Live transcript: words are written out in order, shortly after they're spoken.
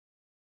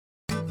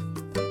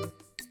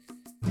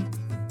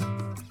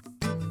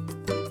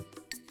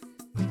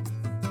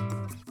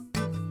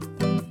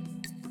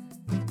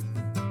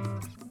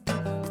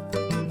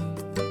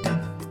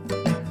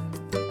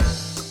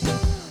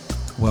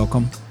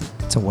welcome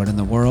to What in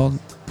the World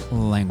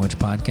Language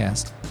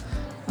Podcast.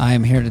 I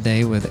am here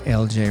today with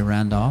LJ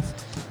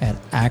Randolph at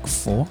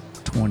ACTFL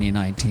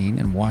 2019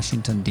 in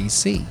Washington,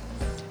 D.C.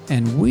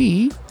 And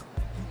we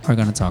are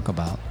going to talk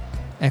about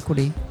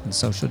equity and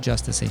social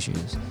justice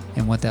issues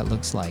and what that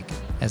looks like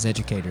as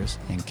educators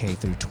in K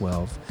through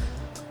 12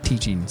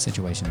 teaching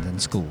situations in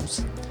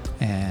schools.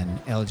 And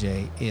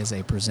LJ is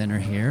a presenter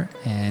here,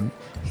 and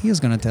he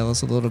is going to tell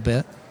us a little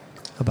bit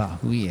about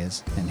who he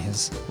is and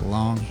his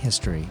long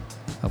history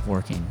of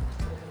working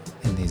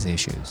in these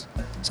issues.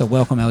 So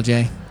welcome,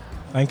 LJ.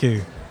 Thank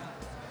you.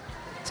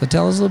 So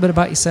tell us a little bit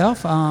about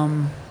yourself,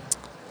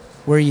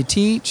 where you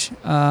teach,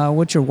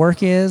 what your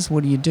work is,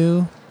 what do you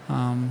do?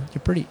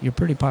 You're a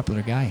pretty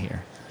popular guy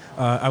here.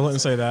 I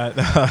wouldn't say that,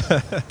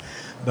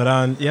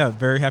 but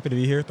very happy to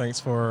be here. Thanks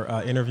for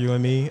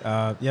interviewing me.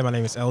 My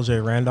name is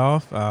LJ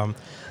Randolph.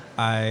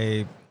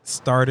 I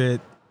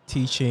started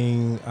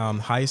teaching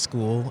high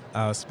school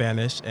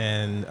Spanish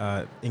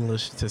and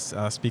English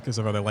to speakers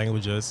of other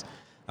languages.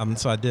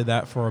 So I did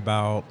that for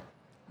about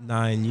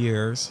 9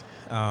 years,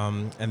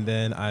 and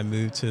then I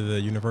moved to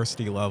the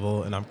university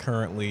level, and I'm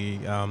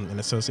currently an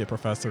associate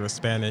professor of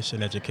Spanish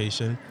and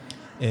education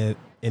in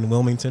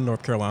Wilmington,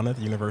 North Carolina,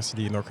 the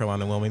University of North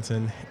Carolina,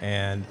 Wilmington.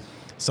 And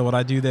so what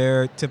I do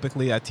there,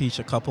 typically I teach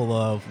a couple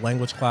of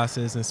language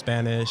classes in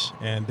Spanish,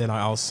 and then I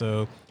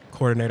also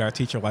coordinate our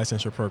teacher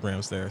licensure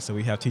programs there. So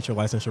we have teacher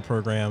licensure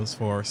programs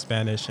for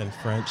Spanish and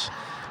French,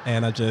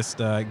 and I just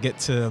get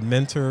to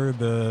mentor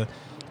the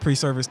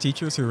pre-service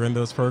teachers who are in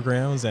those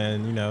programs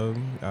and,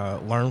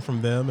 learn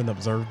from them and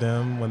observe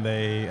them when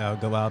they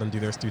go out and do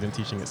their student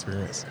teaching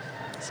experience.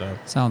 So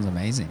Sounds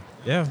amazing.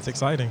 Yeah, it's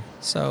exciting.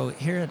 So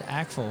here at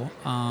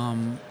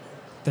ACTFL,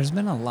 there's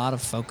been a lot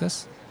of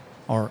focus,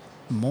 or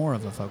more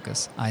of a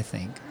focus, I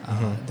think,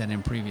 than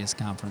in previous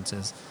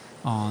conferences,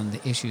 on the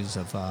issues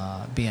of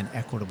being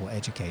equitable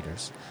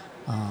educators.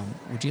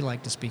 Would you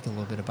like to speak a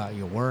little bit about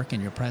your work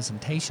and your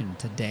presentation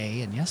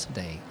today and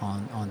yesterday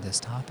on this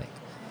topic?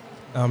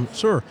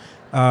 Sure.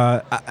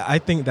 I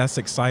think that's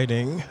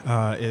exciting.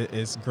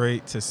 It's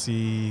great to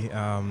see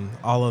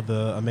all of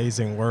the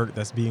amazing work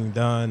that's being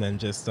done and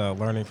just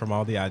learning from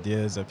all the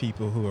ideas of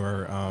people who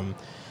are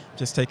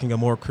just taking a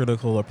more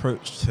critical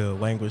approach to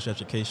language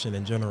education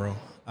in general.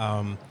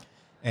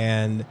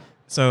 And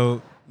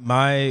so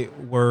my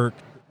work,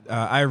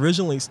 I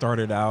originally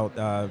started out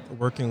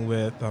working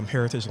with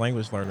heritage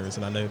language learners,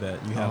 and I know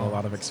that you have a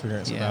lot of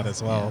experience with that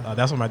as well. Yeah.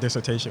 That's what my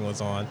dissertation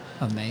was on.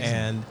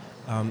 Amazing.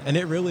 And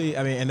it really,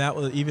 and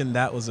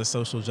that was a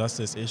social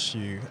justice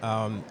issue.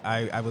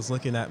 I was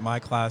looking at my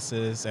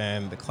classes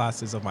and the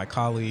classes of my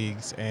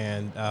colleagues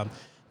and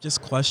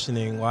just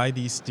questioning why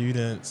these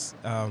students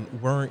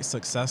weren't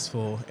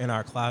successful in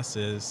our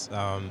classes,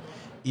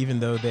 even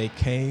though they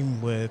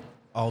came with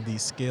all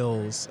these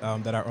skills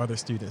that our other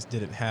students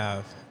didn't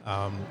have.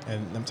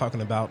 And I'm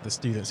talking about the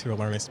students who are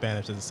learning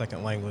Spanish as a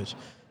second language.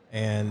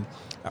 And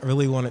I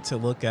really wanted to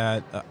look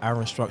at our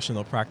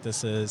instructional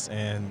practices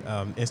and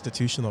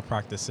institutional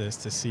practices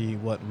to see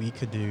what we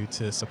could do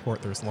to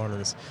support those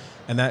learners.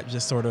 And that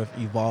just sort of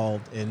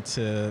evolved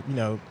into,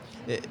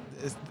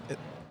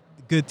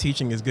 good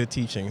teaching is good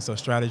teaching. So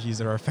strategies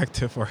that are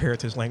effective for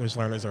heritage language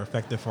learners are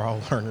effective for all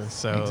learners.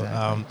 So,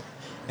 exactly.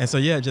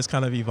 It just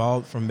kind of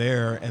evolved from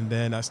there. And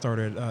then I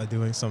started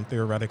doing some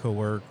theoretical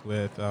work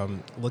with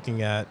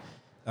looking at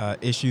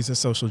issues of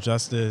social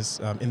justice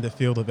in the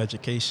field of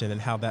education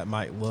and how that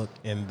might look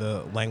in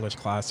the language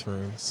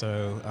classroom.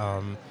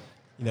 So,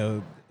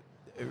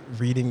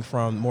 reading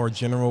from more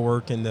general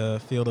work in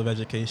the field of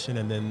education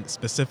and then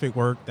specific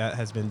work that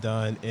has been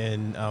done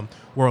in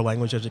world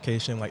language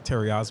education, like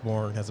Terry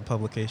Osborne has a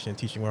publication,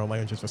 Teaching World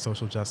Languages for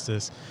Social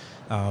Justice.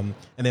 And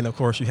then, of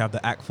course, you have the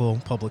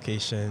ACTFL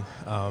publication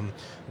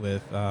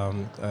with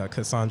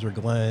Cassandra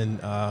Glenn,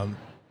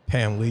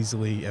 Pam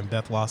Weasley, and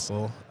Beth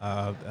Wassel,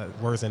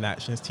 Words and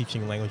Actions,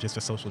 Teaching Languages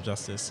for Social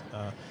Justice.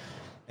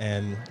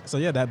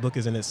 That book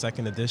is in its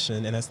second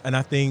edition. And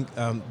I think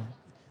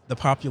the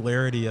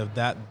popularity of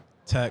that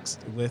text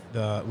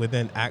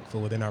within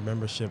ACTFL, within our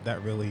membership,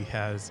 that really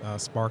has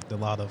sparked a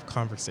lot of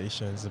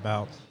conversations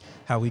about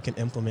how we can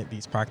implement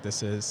these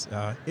practices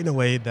in a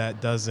way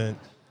that doesn't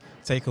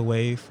take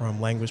away from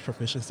language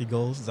proficiency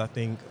goals. I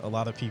think a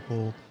lot of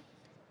people,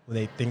 when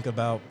they think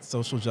about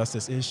social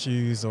justice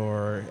issues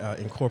or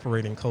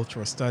incorporating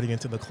cultural study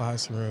into the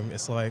classroom,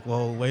 it's like,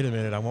 well, wait a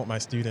minute, I want my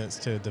students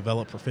to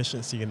develop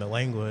proficiency in the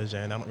language,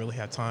 and I don't really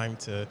have time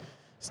to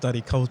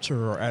study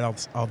culture or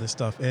add all this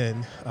stuff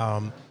in.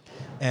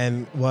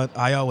 And what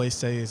I always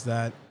say is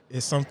that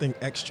it's something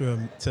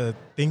extra to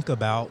think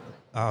about,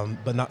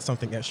 but not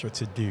something extra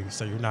to do.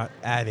 So you're not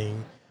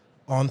adding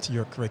onto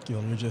your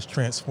curriculum, you're just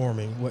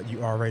transforming what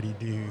you already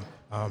do.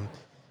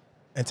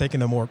 And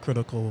taking a more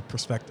critical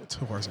perspective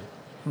towards it.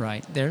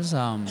 Right. There's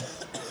a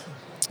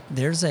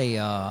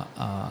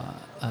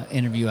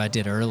interview I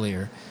did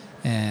earlier,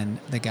 and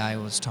the guy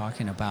was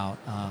talking about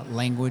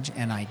language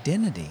and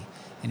identity,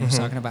 and he was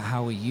talking about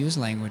how we use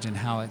language and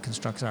how it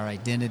constructs our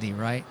identity,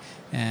 right?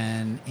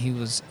 And he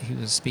was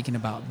speaking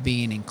about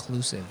being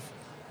inclusive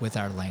with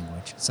our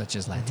language, such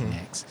as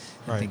Latinx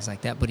and Right. things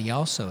like that. But he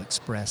also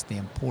expressed the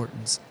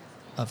importance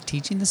of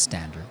teaching the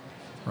standard,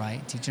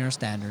 right? Teaching our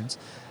standards,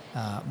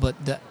 but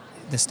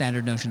the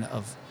standard notion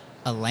of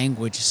a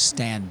language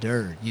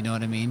standard. You know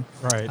what I mean?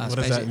 Right. What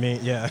does that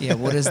mean? Yeah. Yeah.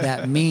 What does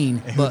that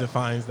mean? And who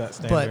defines that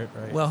standard?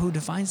 Right. Well, who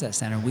defines that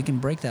standard? We can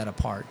break that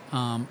apart.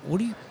 What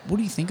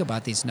do you think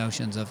about these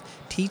notions of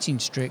teaching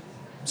strict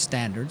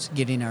standards,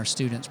 getting our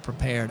students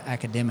prepared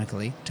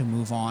academically to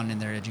move on in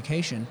their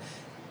education,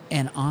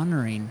 and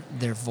honoring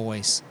their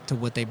voice to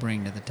what they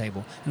bring to the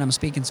table? And I'm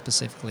speaking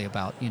specifically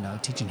about,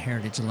 teaching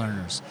heritage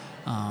learners.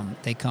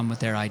 They come with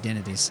their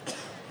identities.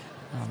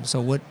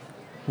 So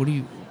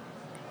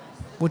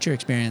what's your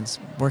experience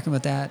working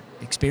with that,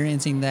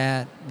 experiencing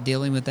that,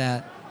 dealing with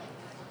that?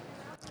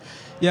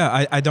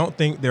 Yeah, I don't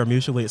think they're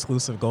mutually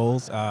exclusive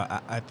goals.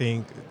 I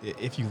think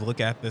if you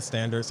look at the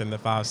standards and the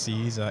 5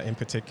 C's, in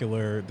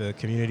particular, the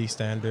community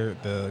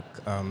standard, the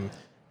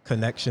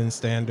connection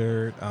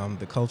standard,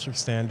 the culture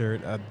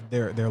standard,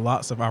 there are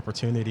lots of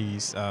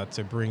opportunities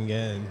to bring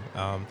in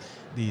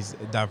these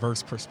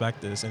diverse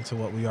perspectives into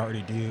what we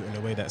already do in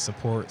a way that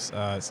supports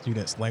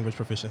students' language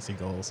proficiency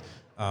goals.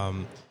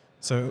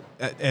 So,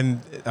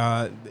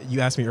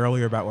 you asked me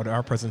earlier about what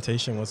our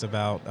presentation was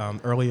about.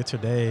 Earlier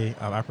today,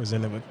 I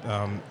presented with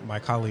my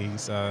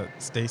colleagues,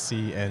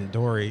 Stacy and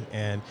Dory,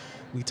 and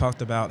we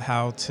talked about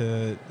how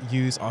to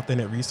use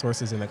authentic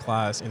resources in the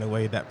class in a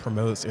way that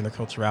promotes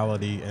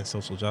interculturality and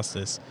social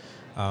justice.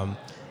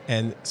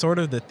 And sort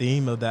of the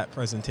theme of that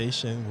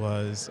presentation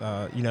was,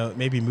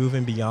 maybe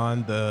moving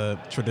beyond the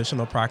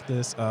traditional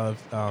practice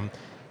of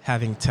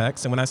having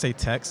text. And when I say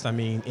text, I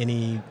mean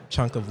any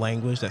chunk of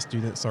language that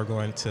students are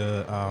going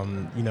to,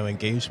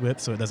 engage with.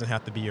 So it doesn't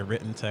have to be a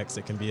written text.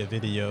 It can be a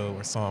video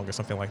or song or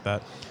something like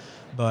that.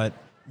 But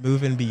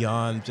moving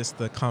beyond just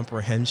the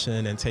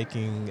comprehension and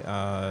taking,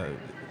 a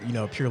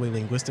purely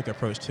linguistic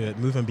approach to it,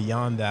 moving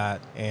beyond that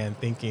and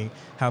thinking,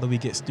 how do we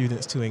get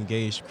students to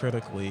engage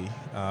critically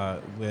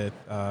with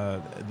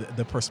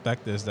the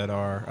perspectives that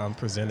are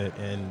presented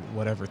in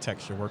whatever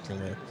text you're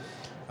working with.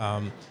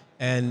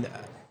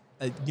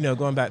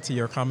 Going back to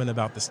your comment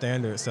about the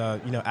standards,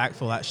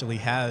 ACTFL actually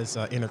has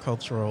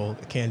intercultural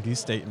can-do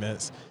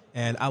statements,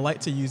 and I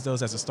like to use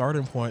those as a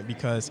starting point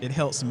because it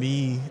helps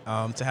me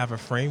to have a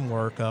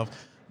framework of,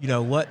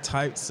 what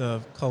types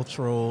of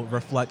cultural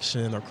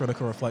reflection or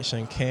critical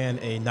reflection can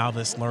a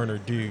novice learner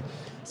do.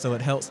 So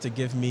it helps to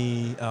give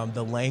me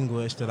the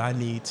language that I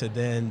need to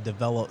then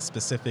develop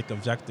specific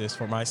objectives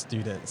for my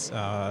students,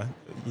 to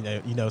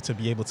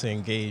be able to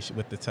engage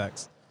with the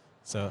text.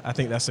 So I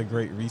think that's a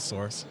great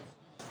resource.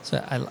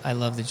 So I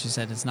love that you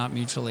said it's not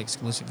mutually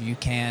exclusive. You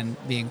can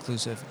be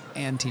inclusive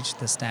and teach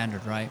the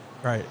standard, right?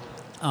 Right.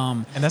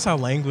 And that's how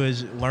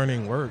language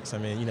learning works. I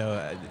mean,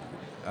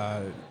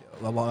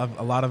 a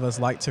lot of us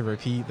like to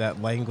repeat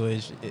that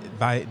language,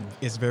 by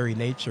its very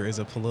nature, is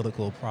a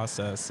political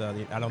process.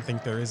 I don't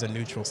think there is a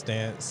neutral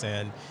stance.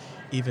 And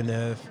even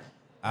if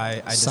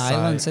I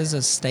silence is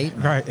a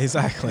statement. Right,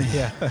 exactly,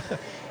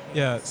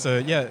 yeah.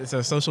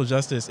 So social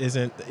justice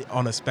isn't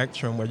on a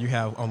spectrum where you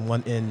have on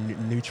one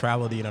end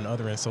neutrality and on the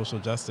other end social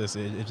justice.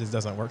 It just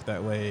doesn't work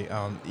that way.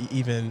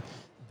 Even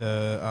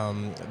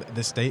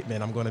the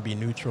statement, I'm going to be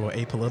neutral or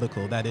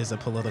apolitical, that is a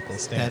political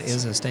stance. That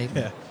is a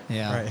statement.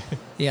 Yeah. Right.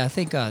 Yeah, I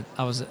think I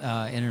was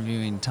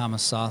interviewing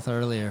Thomas Soth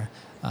earlier,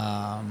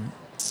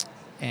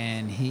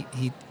 and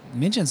he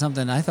mentioned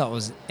something I thought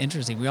was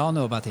interesting. We all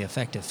know about the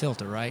affective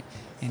filter, right?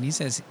 And he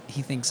says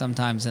he thinks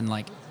sometimes, and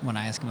like when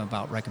I ask him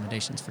about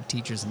recommendations for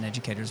teachers and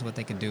educators, what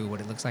they can do, what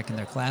it looks like in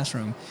their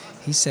classroom,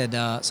 he said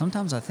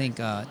sometimes I think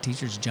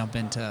teachers jump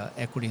into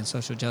equity and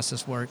social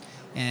justice work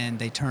and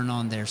they turn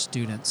on their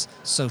students'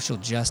 social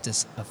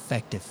justice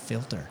affective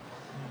filter.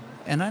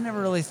 And I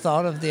never really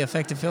thought of the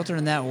affective filter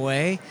in that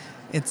way.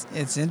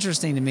 It's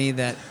interesting to me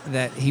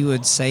that he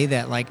would say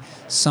that, like,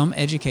 some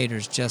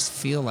educators just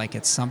feel like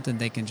it's something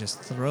they can just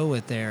throw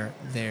at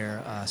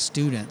their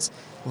students.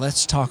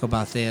 Let's talk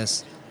about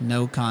this,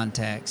 no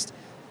context.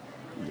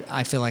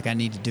 I feel like I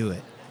need to do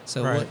it.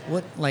 So right.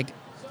 what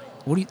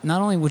do you,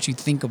 not only what you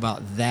think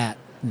about that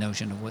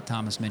notion of what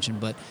Thomas mentioned,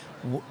 but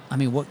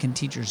what can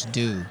teachers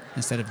do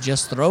instead of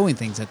just throwing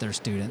things at their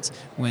students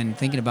when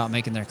thinking about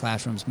making their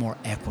classrooms more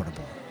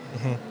equitable?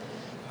 Mm-hmm.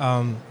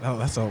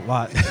 That's a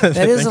lot.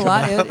 That is a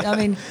lot.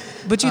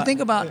 But you think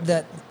about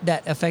that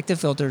affective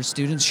filter.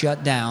 Students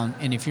shut down,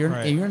 and if you're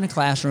in a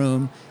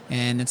classroom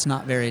and it's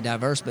not very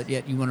diverse, but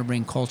yet you want to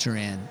bring culture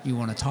in, you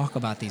want to talk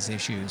about these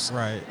issues.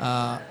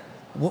 Right.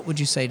 What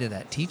would you say to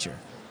that teacher?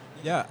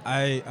 Yeah,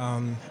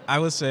 I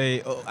would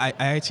say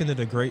I attended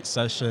a great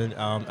session.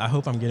 I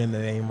hope I'm getting the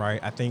name right.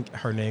 I think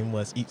her name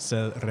was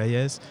Itza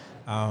Reyes.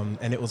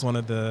 And it was one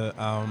of the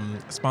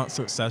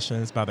sponsored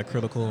sessions by the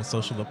Critical and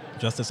Social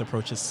Justice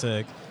Approaches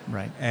SIG.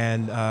 Right.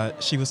 And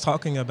she was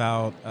talking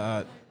about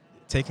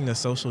taking a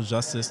social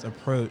justice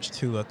approach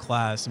to a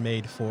class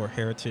made for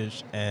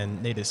heritage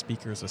and native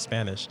speakers of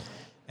Spanish.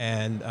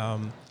 And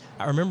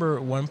I remember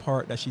one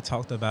part that she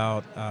talked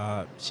about.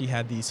 She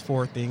had these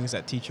 4 things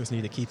that teachers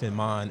need to keep in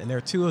mind, and there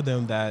are 2 of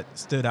them that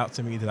stood out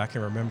to me that I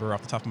can remember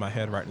off the top of my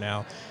head right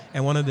now.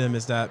 And one of them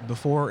is that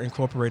before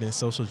incorporating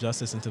social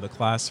justice into the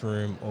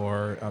classroom,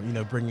 or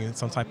bringing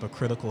some type of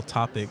critical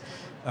topic,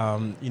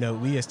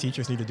 we as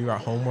teachers need to do our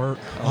homework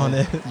on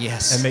it,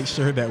 yes, and make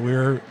sure that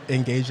we're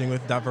engaging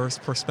with diverse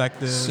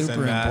perspectives, super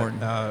and that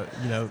important.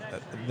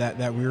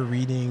 that we're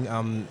reading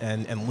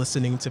and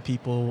listening to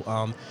people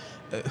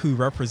who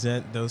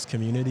represent those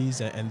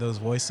communities and those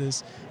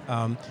voices,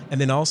 and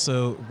then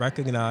also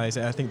recognize.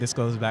 And I think this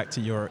goes back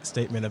to your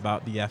statement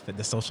about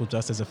the social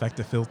justice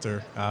effective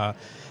filter.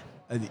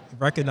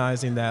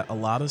 Recognizing that a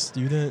lot of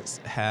students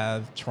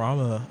have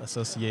trauma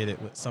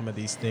associated with some of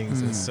these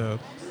things, and so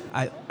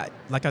I,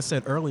 like I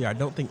said earlier, I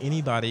don't think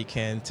anybody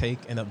can take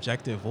an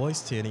objective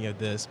voice to any of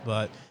this,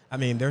 but I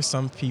mean, there's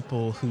some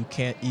people who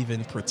can't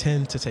even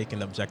pretend to take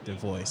an objective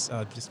voice,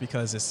 just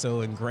because it's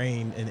so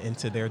ingrained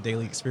into their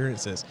daily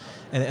experiences.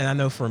 And I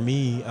know for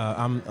me,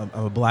 I'm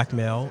a black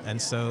male,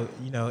 and so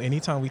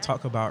anytime we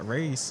talk about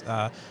race,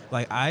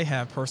 like I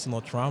have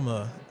personal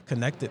trauma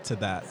connected to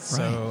that. Right.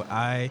 So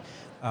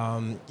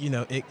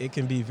it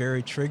can be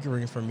very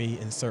triggering for me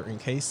in certain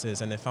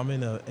cases. And if I'm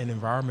in an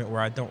environment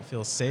where I don't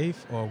feel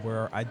safe, or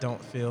where I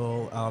don't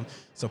feel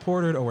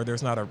supported, or where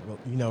there's not a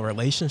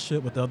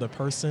relationship with the other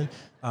person,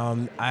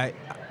 I'm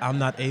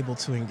not able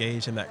to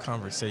engage in that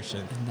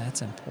conversation. And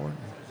that's important.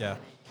 Yeah.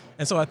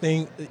 And so I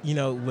think,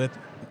 with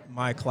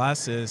my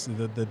classes,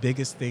 the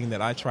biggest thing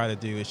that I try to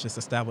do is just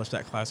establish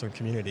that classroom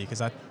community,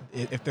 because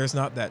if there's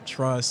not that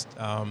trust,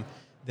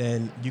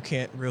 then you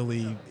can't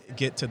really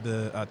get to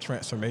the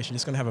transformation. You're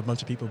just going to have a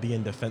bunch of people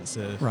being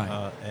defensive,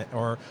 right?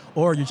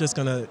 Or you're just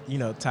going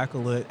to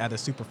tackle it at a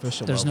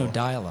superficial There's level. no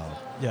dialogue.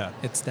 Yeah.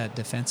 It's that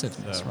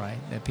defensiveness, right?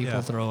 That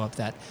people throw up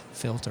that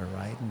filter,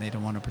 right? And they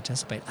don't want to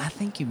participate. I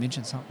think you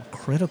mentioned something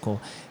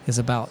critical is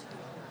about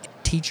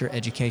teacher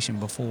education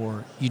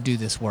before you do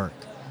this work,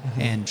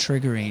 and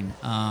triggering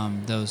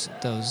those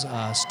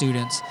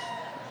students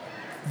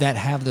that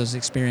have those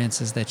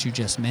experiences that you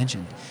just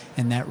mentioned.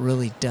 And that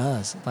really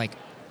does, like,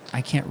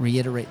 I can't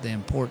reiterate the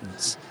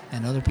importance,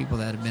 and other people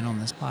that have been on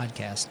this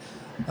podcast,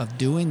 of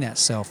doing that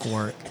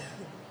self-work,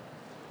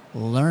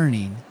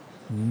 learning,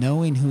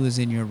 knowing who is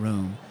in your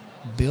room,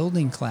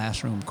 building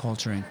classroom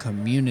culture and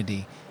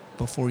community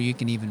before you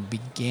can even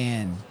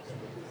begin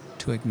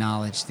to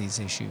acknowledge these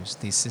issues,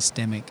 these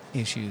systemic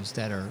issues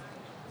that are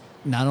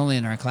not only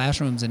in our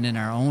classrooms and in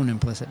our own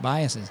implicit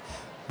biases,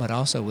 but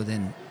also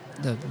within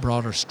the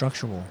broader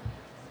structural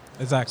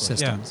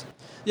systems.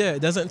 Yeah, it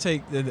doesn't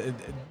take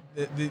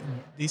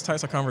these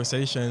types of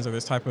conversations, or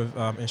this type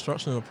of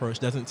instructional approach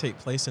doesn't take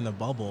place in a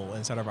bubble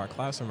inside of our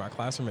classroom. Our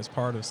classroom is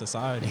part of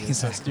society. Exactly.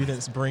 So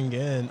students bring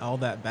in all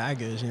that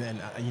baggage,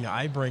 and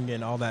I bring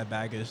in all that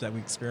baggage that we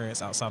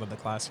experience outside of the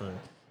classroom.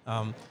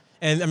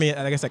 And I mean,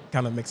 I guess that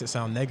kind of makes it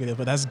sound negative,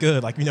 but that's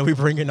good. Like, we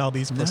bring in all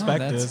these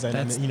perspectives, and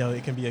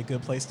it can be a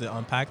good place to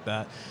unpack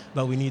that.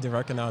 But we need to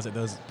recognize that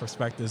those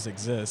perspectives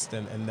exist,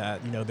 and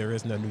that, there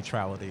is no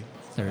neutrality.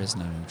 There is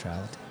no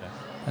neutrality. Yeah.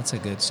 That's a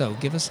good. So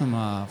give us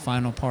some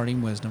final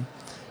parting wisdom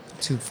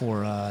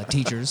for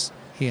teachers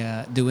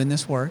here doing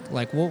this work.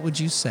 Like, what would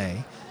you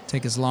say?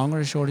 Take as long or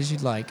as short as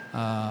you'd like.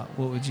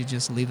 What would you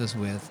just leave us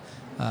with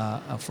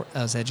for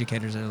us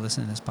educators that are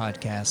listening to this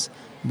podcast,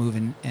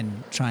 moving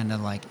and trying to,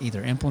 like,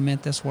 either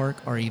implement this work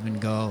or even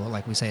go,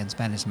 like we say in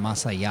Spanish,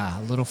 más allá,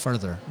 a little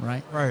further,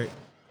 right? Right.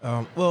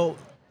 Well,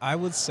 I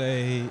would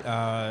say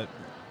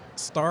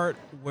start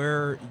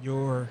where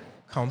you're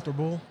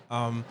comfortable.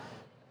 I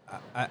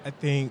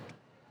think,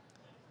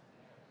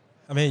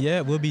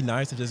 it would be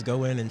nice to just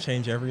go in and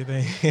change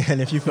everything. And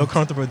if you feel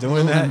comfortable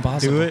doing that,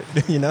 impossible. do it,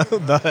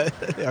 but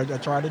or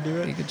try to do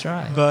it. You could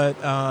try. But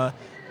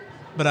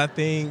I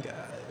think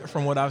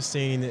from what I've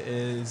seen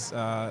is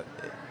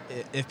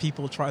if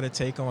people try to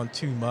take on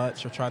too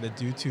much or try to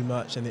do too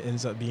much, and it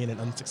ends up being an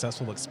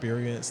unsuccessful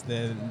experience,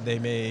 then they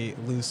may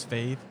lose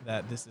faith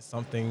that this is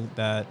something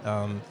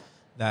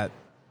that's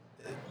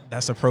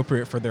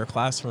appropriate for their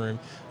classroom.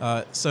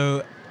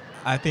 So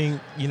I think,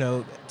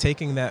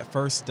 taking that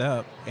first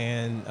step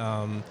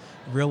and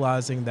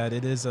realizing that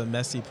it is a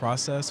messy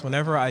process.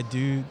 Whenever I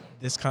do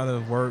this kind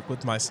of work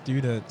with my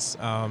students,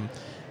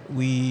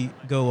 we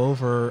go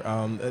over,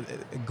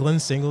 Glenn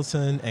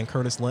Singleton and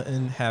Curtis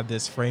Linton have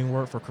this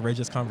framework for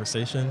courageous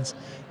conversations,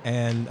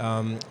 and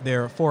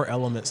there are 4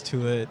 elements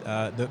to it.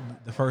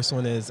 The first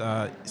one is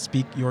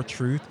speak your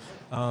truth.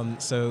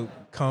 So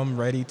come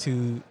ready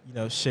to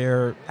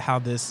share how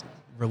this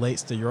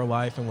relates to your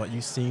life and what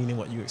you've seen and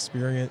what you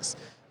experienced.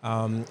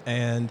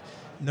 And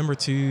number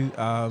 2,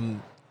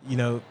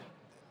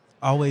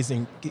 always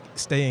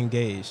stay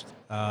engaged.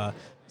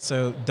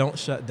 So don't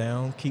shut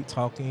down, keep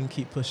talking,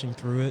 keep pushing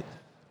through it.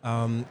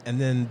 And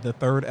then the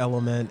third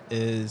element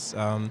is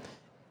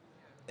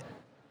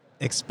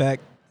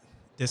expect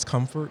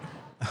discomfort.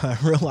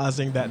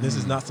 realizing that this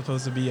is not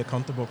supposed to be a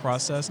comfortable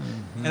process.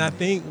 And I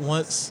think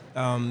once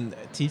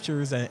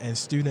teachers and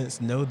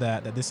students know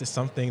that this is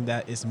something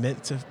that is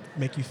meant to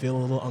make you feel a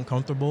little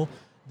uncomfortable,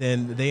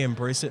 then they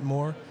embrace it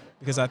more.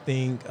 Because I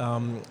think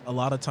a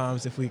lot of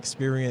times if we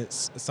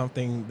experience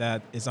something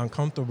that is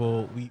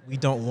uncomfortable, we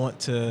don't want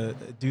to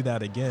do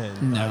that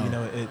again.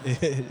 No.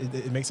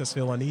 It makes us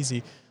feel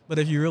uneasy. But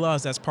if you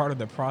realize that's part of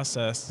the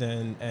process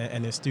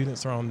and if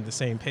students are on the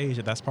same page,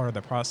 that that's part of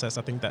the process,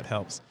 I think that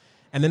helps.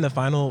 And then the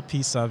final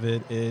piece of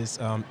it is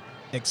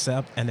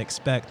accept and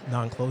expect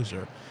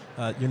non-closure.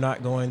 You're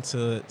not going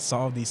to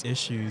solve these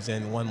issues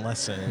in one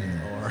lesson,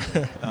 or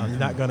you're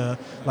not going to,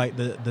 like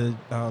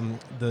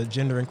the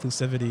gender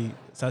inclusivity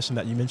session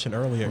that you mentioned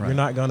earlier, Right. You're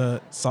not going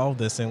to solve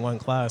this in one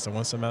class or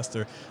one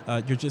semester.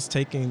 You're just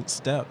taking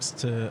steps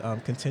to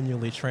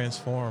continually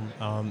transform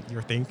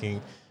your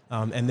thinking.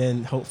 And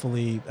then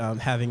hopefully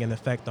having an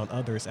effect on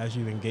others as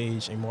you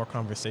engage in more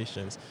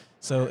conversations.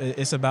 So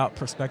it's about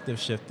perspective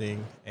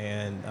shifting,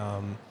 and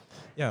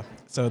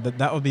so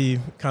that would be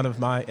kind of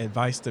my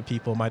advice to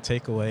people, my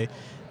takeaway.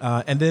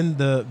 And then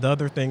the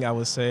other thing I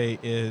would say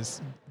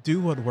is do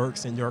what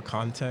works in your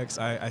context.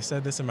 I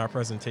said this in my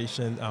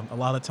presentation. A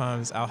lot of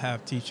times I'll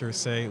have teachers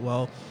say,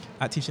 well,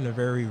 I teach in a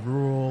very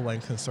rural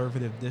and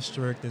conservative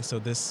district, and so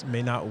this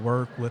may not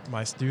work with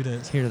my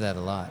students. Hear that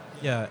a lot.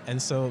 Yeah,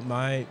 and so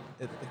my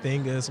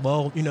thing is,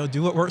 well,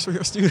 do what works for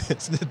your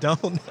students.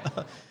 Don't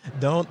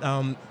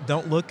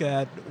look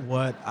at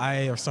what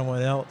I or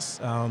someone else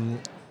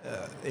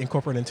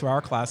incorporate into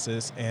our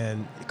classes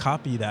and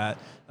copy that.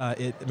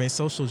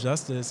 Social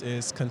justice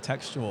is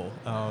contextual,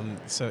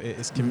 so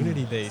it's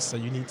community-based. So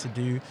you need to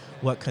do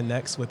what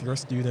connects with your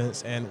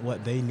students and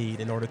what they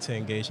need in order to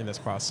engage in this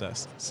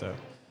process. So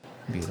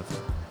Beautiful.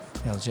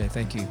 LJ,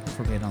 thank you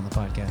for being on the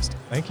podcast.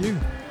 thank you.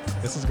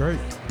 This is great.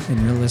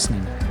 And you're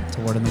listening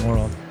to Word in the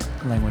World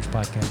Language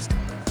Podcast.